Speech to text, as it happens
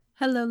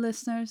Hello,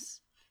 listeners.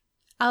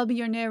 I'll be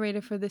your narrator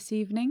for this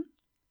evening.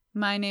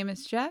 My name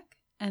is Jack,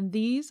 and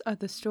these are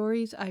the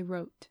stories I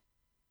wrote.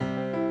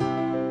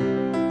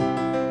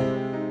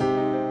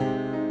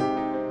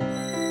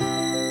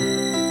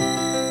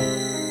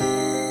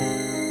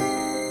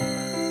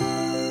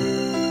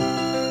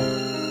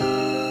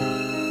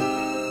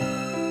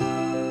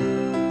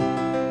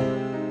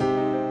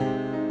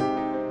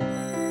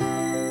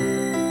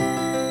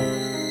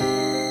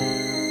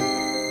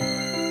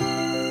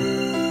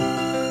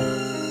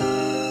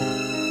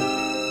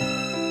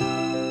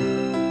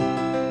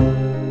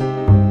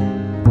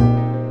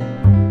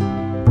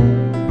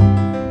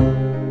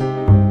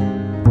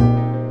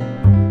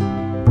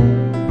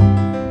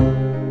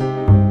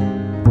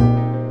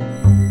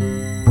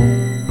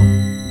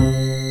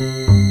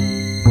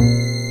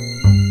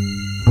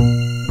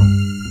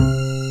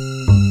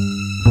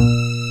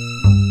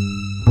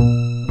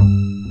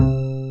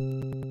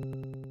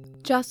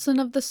 Jocelyn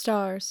of the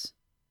Stars.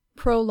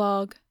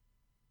 Prologue.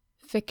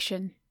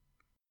 Fiction.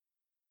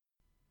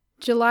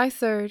 July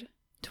 3rd,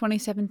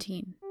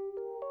 2017.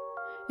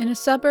 In a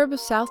suburb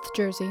of South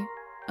Jersey,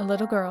 a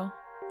little girl,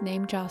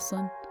 named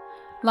Jocelyn,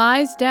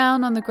 lies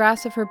down on the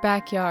grass of her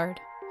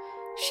backyard.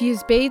 She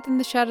is bathed in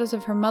the shadows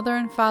of her mother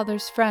and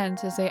father's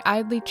friends as they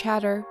idly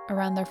chatter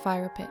around their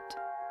fire pit.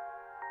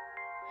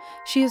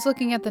 She is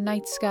looking at the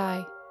night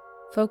sky,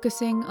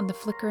 focusing on the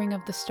flickering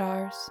of the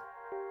stars.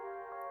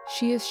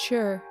 She is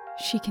sure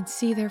she can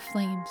see their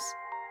flames,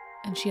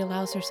 and she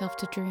allows herself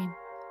to dream.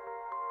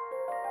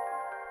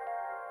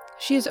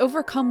 She is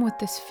overcome with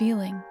this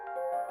feeling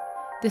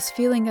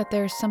that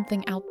there is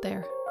something out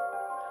there,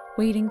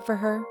 waiting for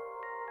her.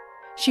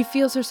 She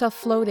feels herself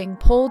floating,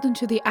 pulled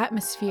into the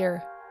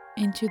atmosphere,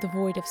 into the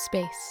void of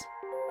space.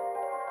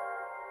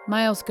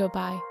 Miles go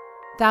by,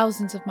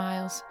 thousands of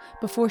miles,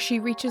 before she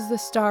reaches the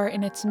star,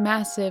 and its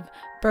massive,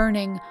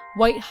 burning,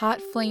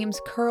 white-hot flames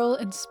curl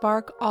and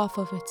spark off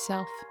of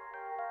itself,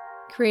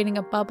 creating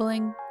a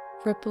bubbling,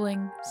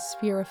 rippling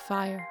sphere of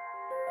fire.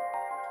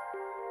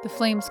 The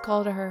flames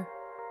call to her,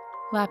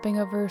 lapping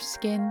over her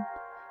skin,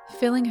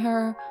 filling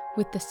her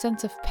with the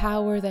sense of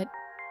power that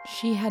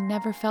she had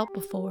never felt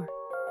before.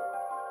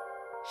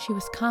 She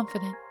was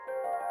confident.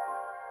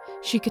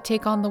 She could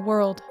take on the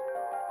world.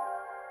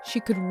 She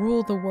could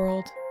rule the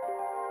world.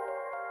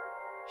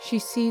 She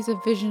sees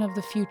a vision of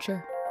the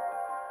future.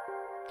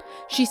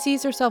 She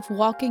sees herself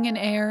walking in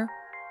air,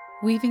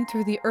 weaving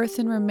through the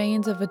earthen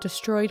remains of a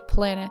destroyed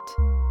planet.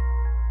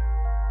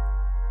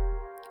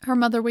 Her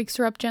mother wakes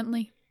her up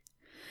gently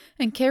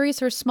and carries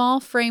her small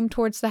frame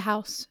towards the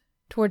house,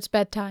 towards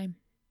bedtime.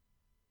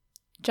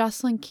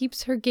 Jocelyn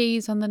keeps her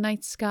gaze on the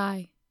night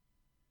sky,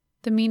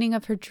 the meaning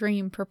of her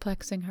dream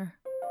perplexing her.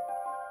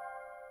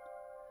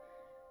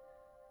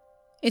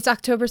 It's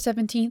October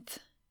 17th,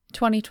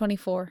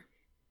 2024.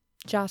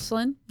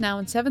 Jocelyn, now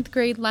in 7th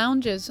grade,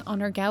 lounges on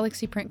her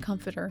Galaxy Print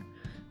comforter,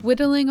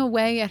 whittling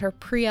away at her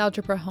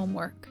pre-algebra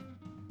homework.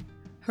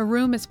 Her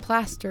room is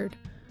plastered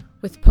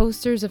with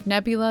posters of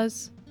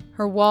nebulas,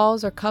 her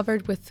walls are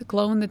covered with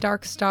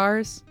glow-in-the-dark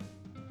stars,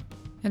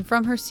 and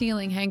from her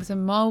ceiling hangs a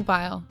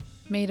mobile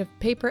made of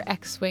paper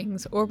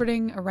X-wings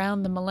orbiting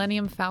around the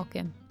Millennium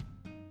Falcon.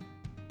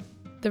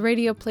 The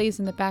radio plays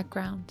in the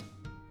background.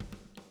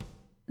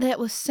 That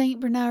was St.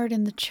 Bernard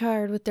and the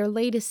Chard with their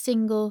latest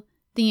single,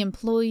 The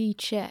Employee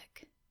Check.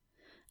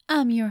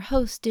 I'm your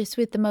hostess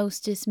with the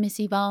mostest, Miss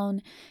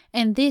Yvonne,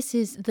 and this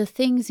is The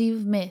Things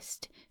You've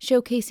Missed,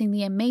 showcasing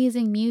the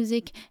amazing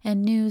music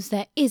and news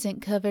that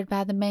isn't covered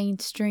by the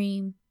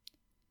mainstream.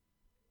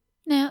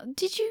 Now,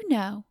 did you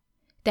know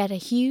that a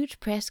huge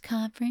press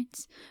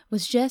conference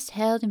was just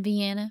held in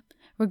Vienna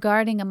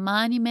regarding a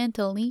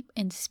monumental leap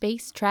in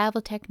space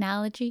travel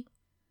technology?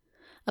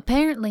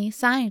 Apparently,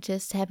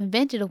 scientists have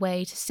invented a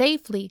way to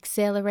safely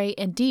accelerate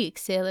and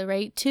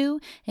deaccelerate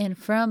to and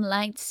from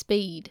light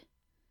speed.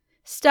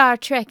 Star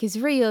Trek is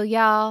real,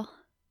 y'all.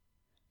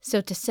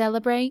 So to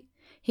celebrate,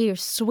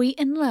 here's Sweet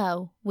and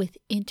Low with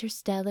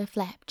Interstellar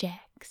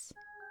Flapjacks.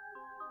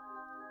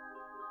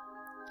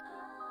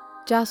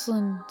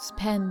 Jocelyn's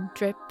pen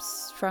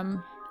drips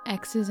from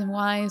X's and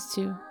Y's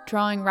to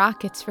drawing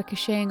rockets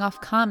ricocheting off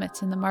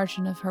comets in the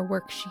margin of her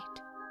worksheet.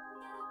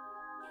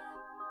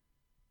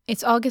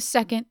 It's August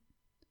 2nd,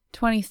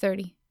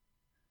 2030.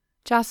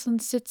 Jocelyn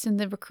sits in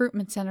the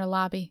recruitment center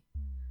lobby,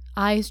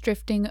 eyes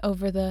drifting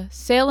over the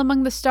Sail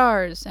Among the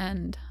Stars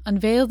and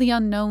Unveil the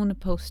Unknown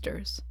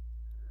posters.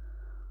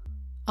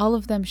 All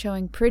of them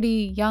showing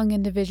pretty young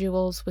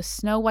individuals with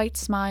snow-white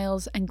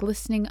smiles and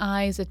glistening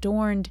eyes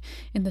adorned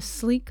in the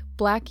sleek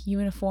black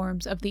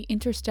uniforms of the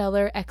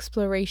Interstellar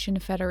Exploration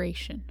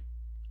Federation.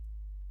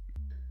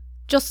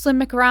 Jocelyn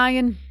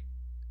McRyan!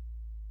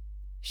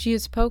 She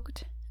is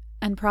poked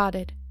and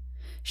prodded.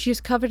 She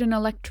is covered in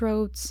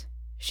electrodes.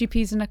 She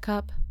pees in a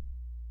cup.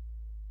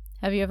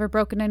 Have you ever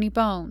broken any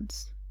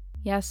bones?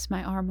 Yes,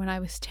 my arm when I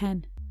was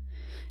 10.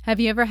 Have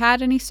you ever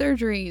had any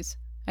surgeries?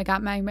 I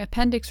got my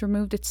appendix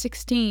removed at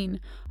 16.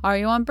 Are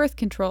you on birth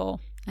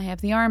control? I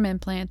have the arm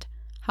implant.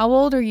 How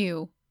old are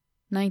you?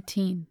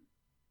 19.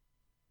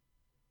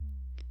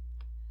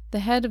 the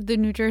head of the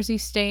New Jersey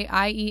State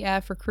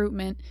IEF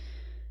recruitment,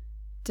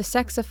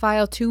 dissects a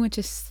file 2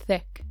 inches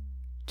thick.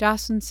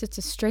 Jocelyn sits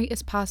as straight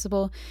as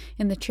possible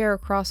in the chair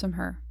across from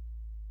her.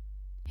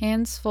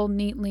 Hands fold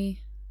neatly,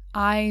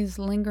 eyes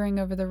lingering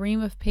over the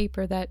ream of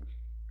paper that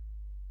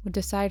would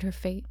decide her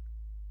fate.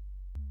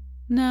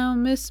 Now,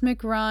 Miss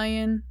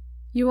McRyan,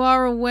 you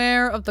are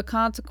aware of the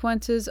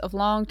consequences of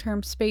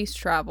long-term space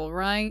travel,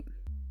 right?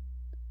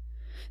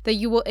 That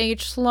you will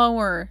age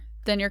slower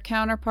than your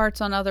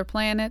counterparts on other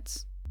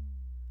planets?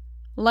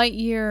 Light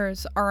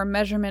years are a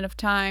measurement of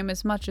time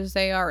as much as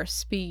they are a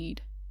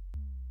speed.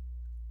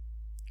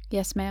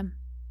 Yes, ma'am.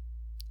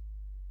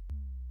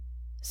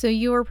 So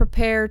you are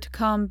prepared to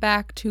come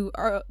back to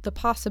the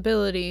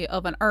possibility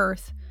of an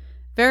Earth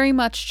very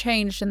much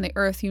changed than the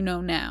Earth you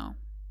know now?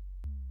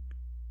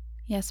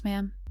 Yes,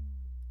 ma'am.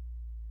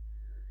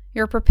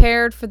 You're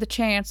prepared for the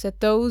chance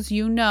that those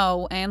you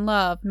know and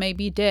love may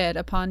be dead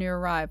upon your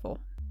arrival?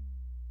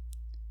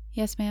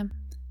 Yes, ma'am.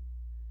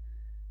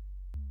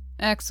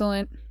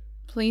 Excellent.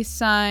 Please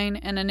sign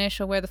and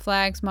initial where the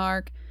flag's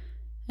mark,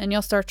 and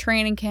you'll start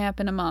training camp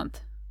in a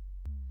month.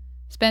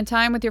 Spend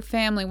time with your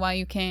family while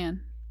you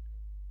can.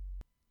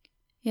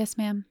 Yes,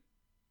 ma'am.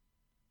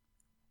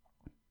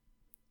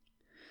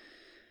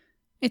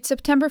 It's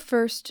September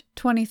 1st,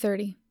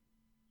 2030.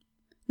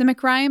 The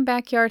McRyan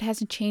backyard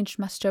hasn't changed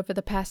much over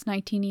the past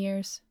 19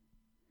 years.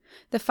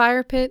 The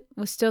fire pit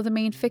was still the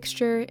main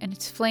fixture, and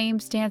its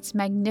flames danced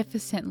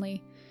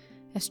magnificently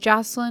as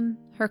Jocelyn,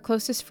 her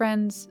closest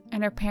friends,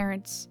 and her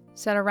parents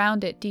sat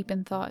around it deep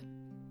in thought.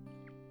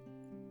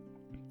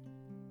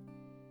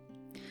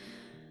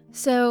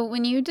 So,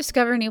 when you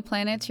discover new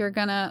planets, you're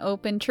gonna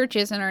open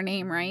churches in our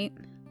name, right?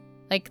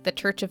 Like the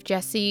Church of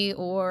Jesse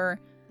or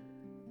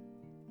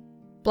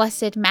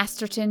Blessed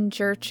Masterton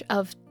Church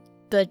of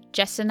the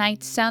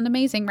Jessenites. Sound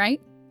amazing,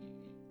 right?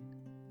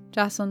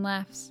 Jocelyn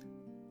laughs.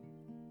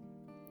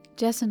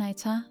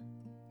 Jessenites, huh?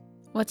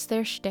 What's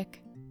their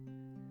shtick?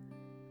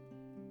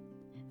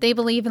 They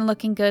believe in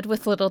looking good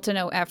with little to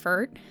no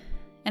effort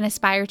and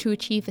aspire to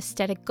achieve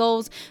aesthetic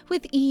goals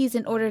with ease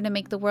in order to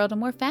make the world a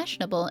more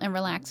fashionable and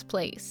relaxed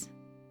place.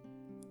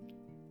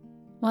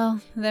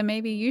 Well, then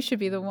maybe you should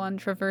be the one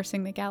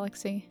traversing the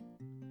galaxy.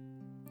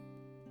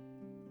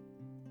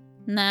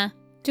 Nah,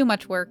 too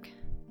much work.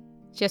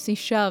 Jessie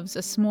shoves a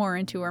s'more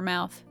into her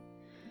mouth.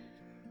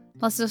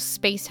 Plus those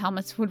space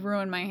helmets would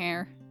ruin my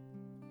hair.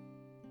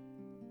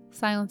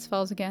 Silence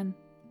falls again.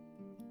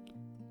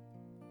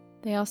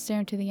 They all stare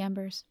into the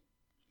embers.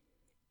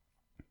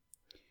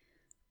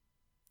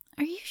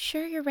 Are you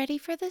sure you're ready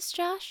for this,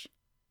 Josh?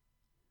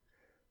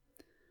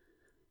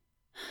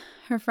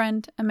 Her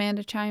friend,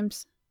 Amanda,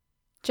 chimes.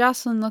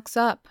 Jocelyn looks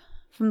up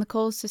from the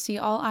coals to see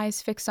all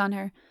eyes fixed on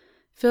her,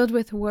 filled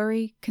with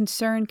worry,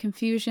 concern,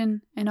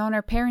 confusion, and on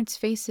her parents'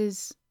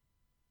 faces,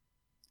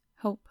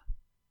 hope.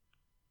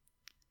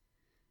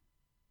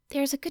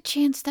 There's a good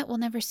chance that we'll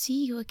never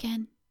see you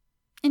again.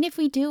 And if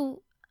we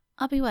do,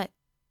 I'll be what,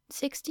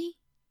 60?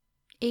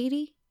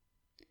 80?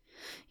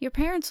 Your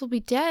parents will be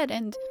dead,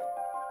 and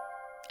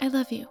I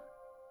love you.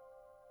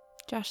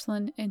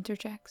 Jocelyn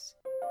interjects.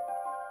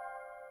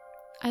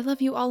 I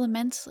love you all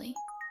immensely.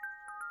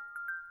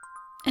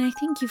 And I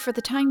thank you for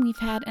the time we've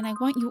had, and I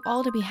want you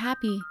all to be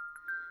happy.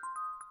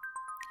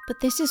 But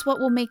this is what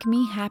will make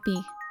me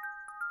happy.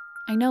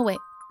 I know it.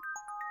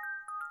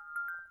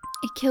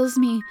 It kills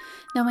me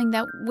knowing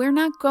that we're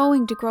not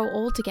going to grow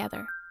old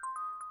together.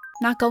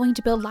 Not going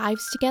to build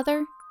lives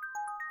together.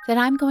 That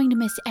I'm going to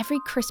miss every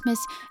Christmas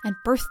and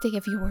birthday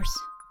of yours.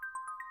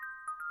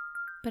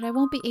 But I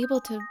won't be able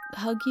to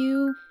hug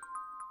you,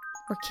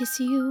 or kiss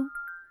you,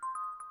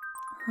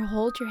 or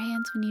hold your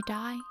hands when you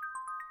die.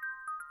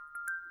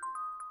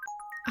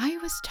 I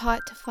was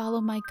taught to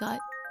follow my gut,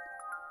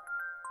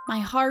 my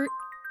heart,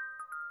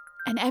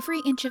 and every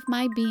inch of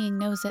my being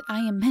knows that I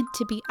am meant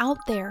to be out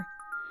there,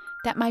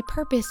 that my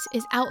purpose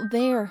is out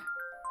there.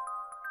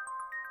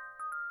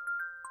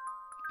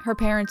 Her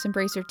parents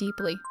embrace her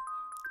deeply.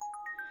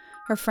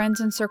 Her friends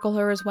encircle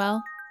her as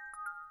well.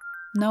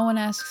 No one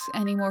asks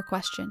any more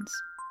questions.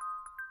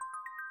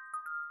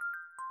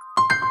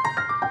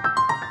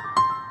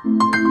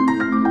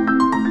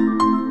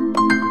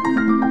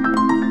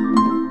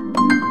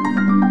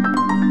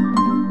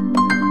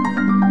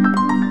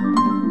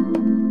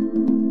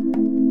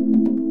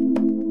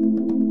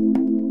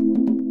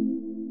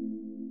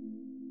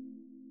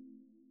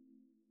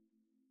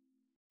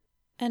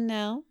 And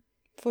now,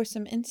 for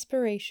some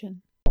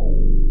inspiration.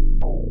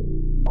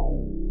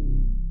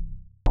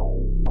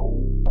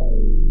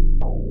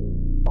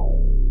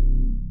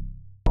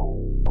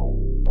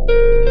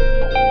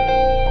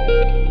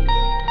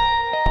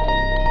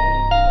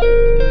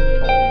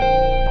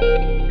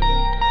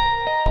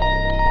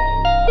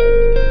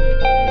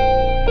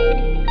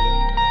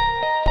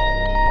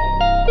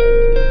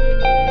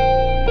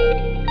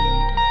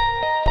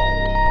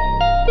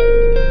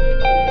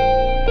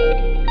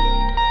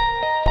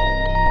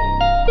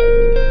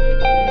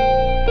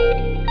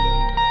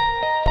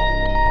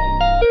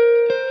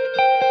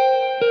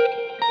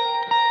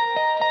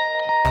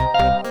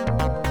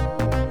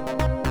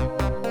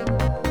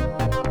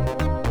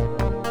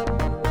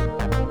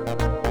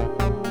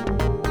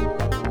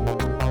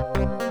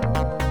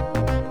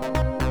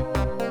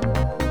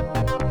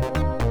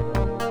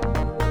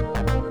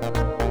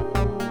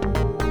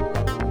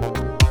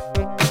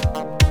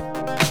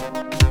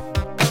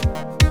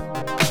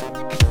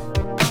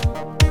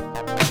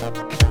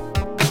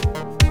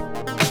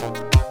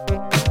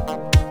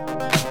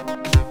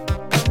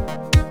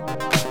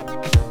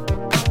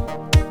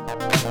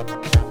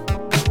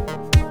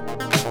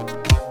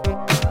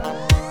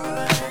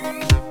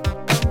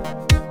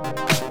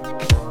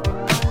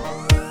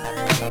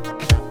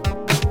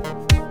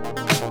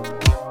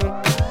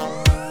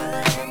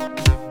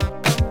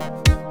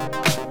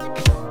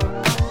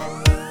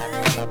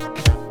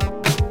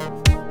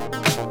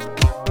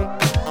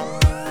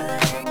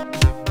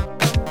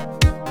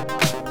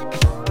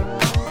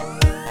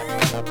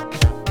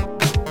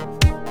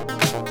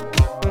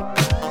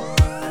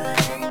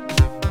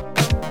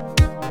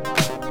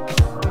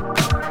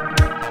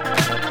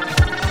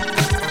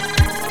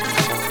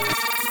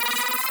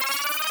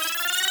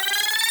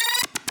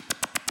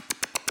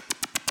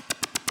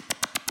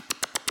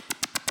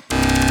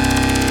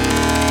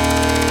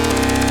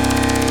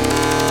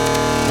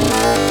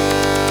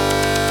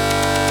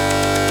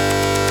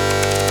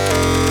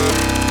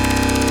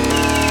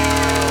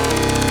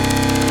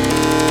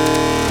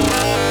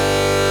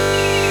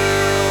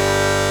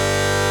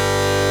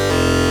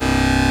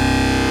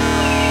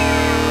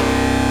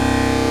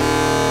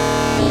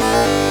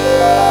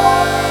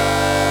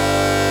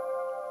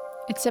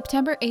 It's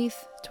September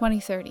 8th,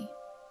 2030.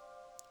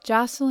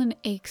 Jocelyn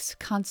aches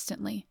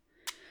constantly.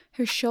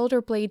 Her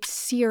shoulder blades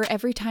sear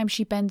every time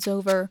she bends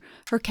over.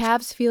 Her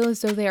calves feel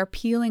as though they are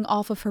peeling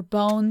off of her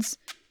bones.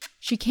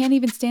 She can't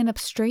even stand up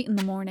straight in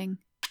the morning.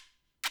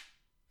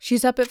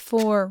 She's up at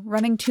 4,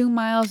 running 2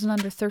 miles in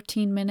under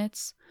 13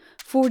 minutes,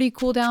 40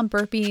 cool-down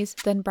burpees,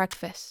 then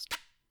breakfast.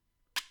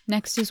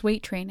 Next is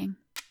weight training.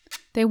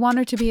 They want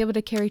her to be able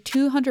to carry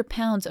 200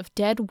 pounds of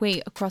dead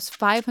weight across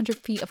 500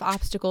 feet of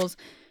obstacles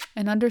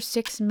in under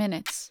 6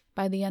 minutes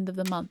by the end of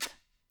the month.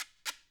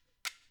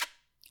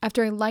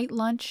 After a light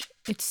lunch,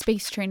 it's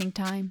space training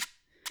time.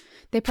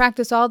 They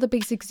practice all the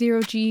basic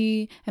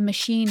zero-G and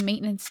machine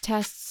maintenance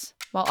tests,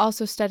 while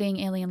also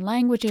studying alien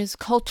languages,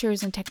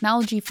 cultures, and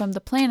technology from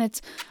the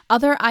planets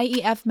other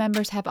IEF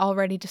members have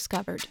already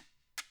discovered.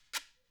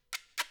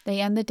 They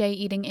end the day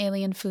eating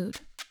alien food.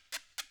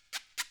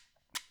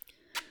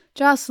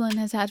 Jocelyn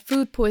has had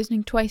food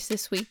poisoning twice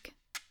this week,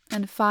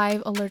 and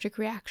 5 allergic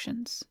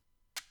reactions.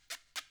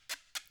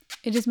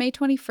 It is May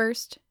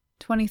 21st,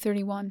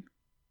 2031.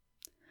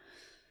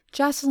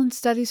 Jocelyn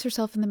studies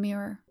herself in the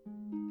mirror.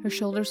 Her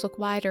shoulders look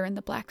wider in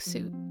the black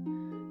suit.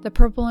 The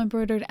purple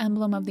embroidered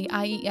emblem of the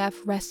IEF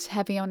rests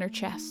heavy on her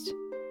chest.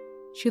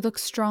 She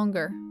looks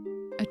stronger,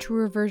 a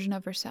truer version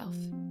of herself.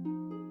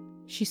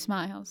 She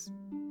smiles.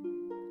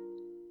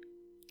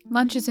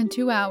 Lunch is in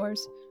 2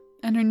 hours,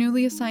 and her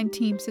newly assigned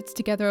team sits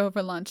together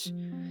over lunch,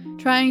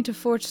 trying to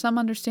forge some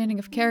understanding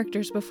of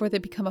characters before they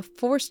become a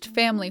forced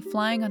family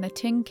flying on a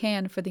tin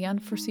can for the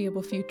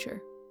unforeseeable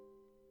future.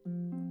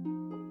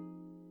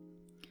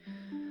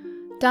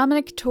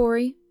 Dominic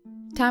Torrey,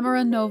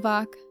 Tamara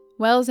Novak,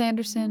 Wells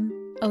Anderson,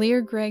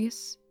 Alir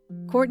Grace,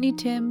 Courtney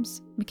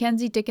Timms,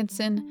 Mackenzie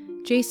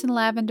Dickinson, Jason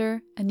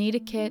Lavender, Anita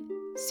Kitt,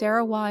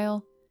 Sarah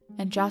Weil,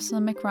 and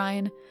Jocelyn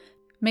McRyan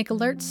make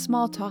alert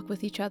small talk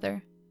with each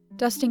other,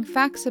 dusting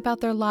facts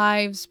about their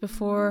lives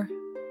before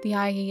the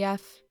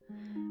IEF,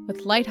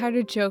 with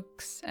lighthearted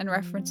jokes and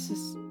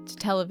references to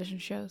television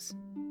shows.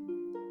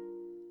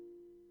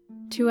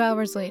 2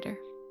 hours later,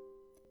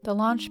 the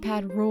launch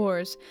pad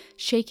roars,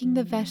 shaking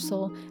the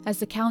vessel as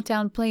the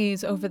countdown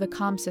plays over the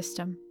comm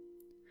system.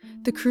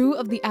 The crew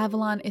of the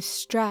Avalon is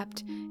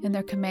strapped in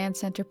their command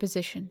center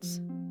positions.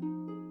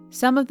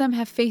 Some of them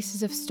have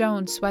faces of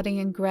stone, sweating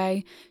in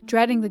gray,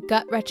 dreading the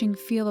gut-wrenching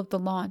feel of the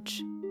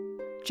launch.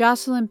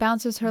 Jocelyn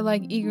bounces her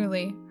leg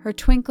eagerly, her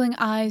twinkling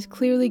eyes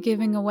clearly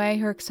giving away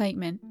her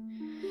excitement.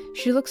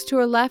 She looks to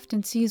her left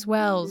and sees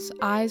Wells,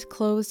 eyes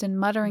closed and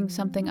muttering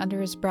something under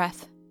his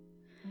breath.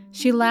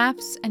 She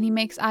laughs and he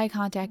makes eye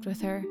contact with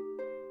her.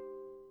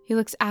 He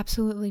looks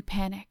absolutely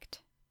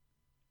panicked.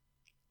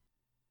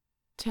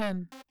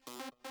 10,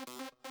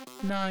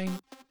 9,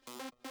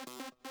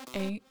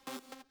 8,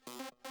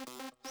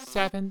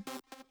 7,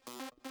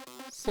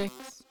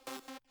 6,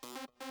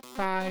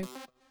 5,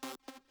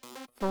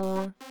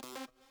 4,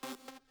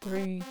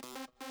 3,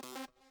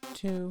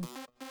 2,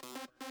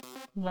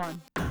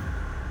 1.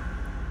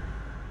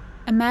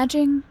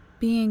 Imagine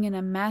being in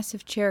a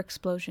massive chair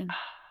explosion,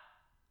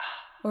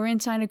 or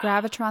inside a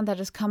gravitron that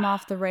has come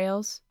off the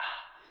rails.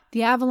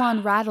 The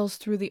Avalon rattles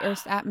through the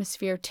Earth's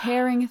atmosphere,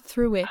 tearing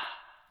through it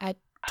at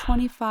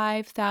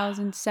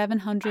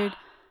 25,700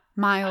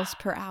 miles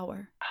per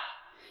hour.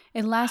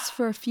 It lasts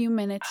for a few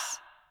minutes,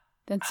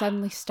 then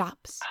suddenly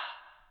stops,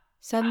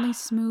 suddenly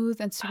smooth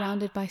and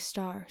surrounded by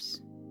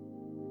stars.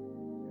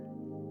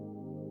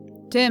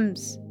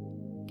 Timms!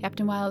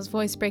 Captain Wiles'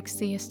 voice breaks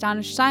the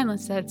astonished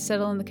silence that had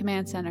settled in the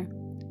command center.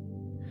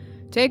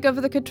 Take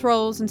over the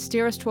controls and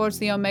steer us towards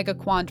the Omega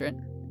Quadrant.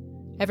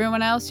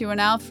 Everyone else, you are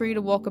now free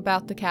to walk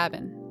about the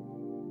cabin.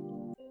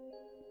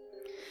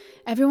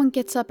 Everyone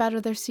gets up out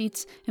of their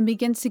seats and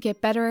begins to get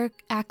better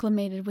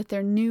acclimated with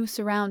their new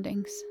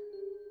surroundings.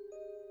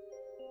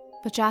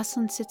 But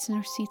Jocelyn sits in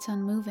her seat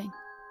unmoving.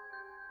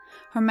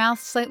 Her mouth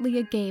slightly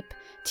agape,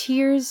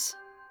 tears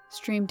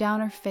stream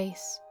down her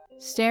face,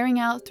 staring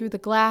out through the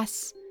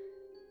glass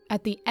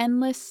at the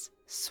endless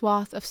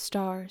swath of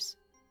stars.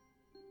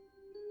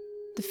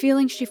 The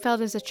feeling she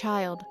felt as a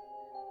child,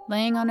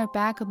 laying on her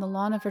back on the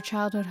lawn of her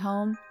childhood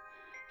home,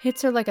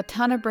 hits her like a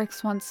ton of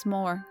bricks once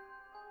more.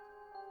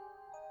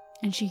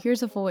 And she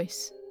hears a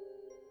voice,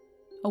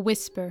 a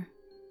whisper,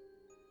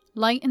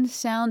 light in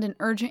sound and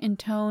urgent in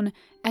tone,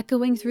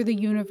 echoing through the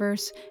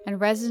universe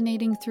and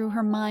resonating through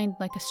her mind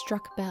like a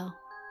struck bell.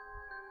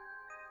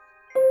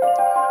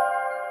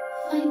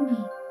 Find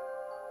me.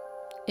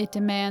 It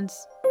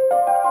demands.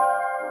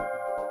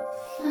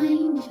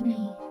 Find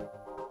me.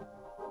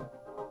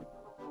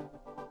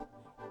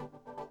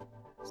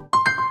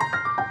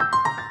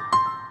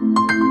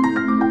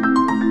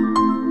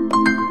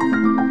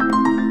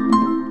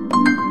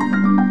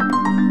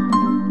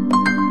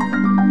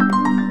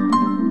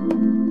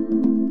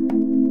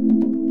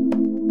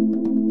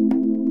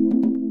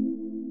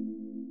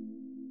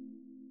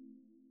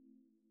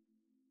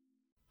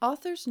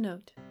 Author's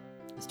note.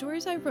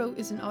 Stories I Wrote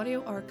is an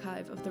audio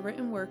archive of the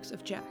written works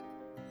of Jack.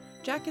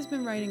 Jack has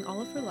been writing all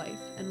of her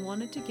life and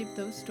wanted to give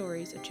those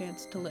stories a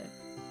chance to live.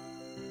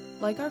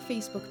 Like our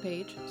Facebook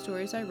page,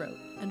 Stories I Wrote,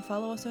 and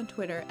follow us on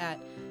Twitter at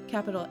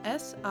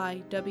 @SIWcast.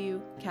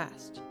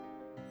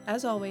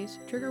 As always,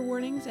 trigger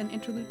warnings and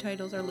interlude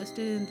titles are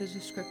listed in the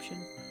description.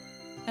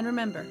 And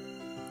remember,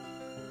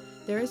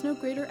 there is no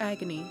greater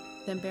agony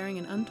than bearing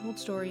an untold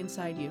story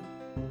inside you.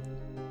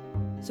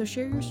 So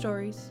share your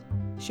stories,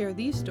 share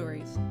these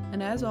stories,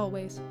 and as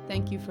always,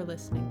 thank you for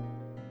listening.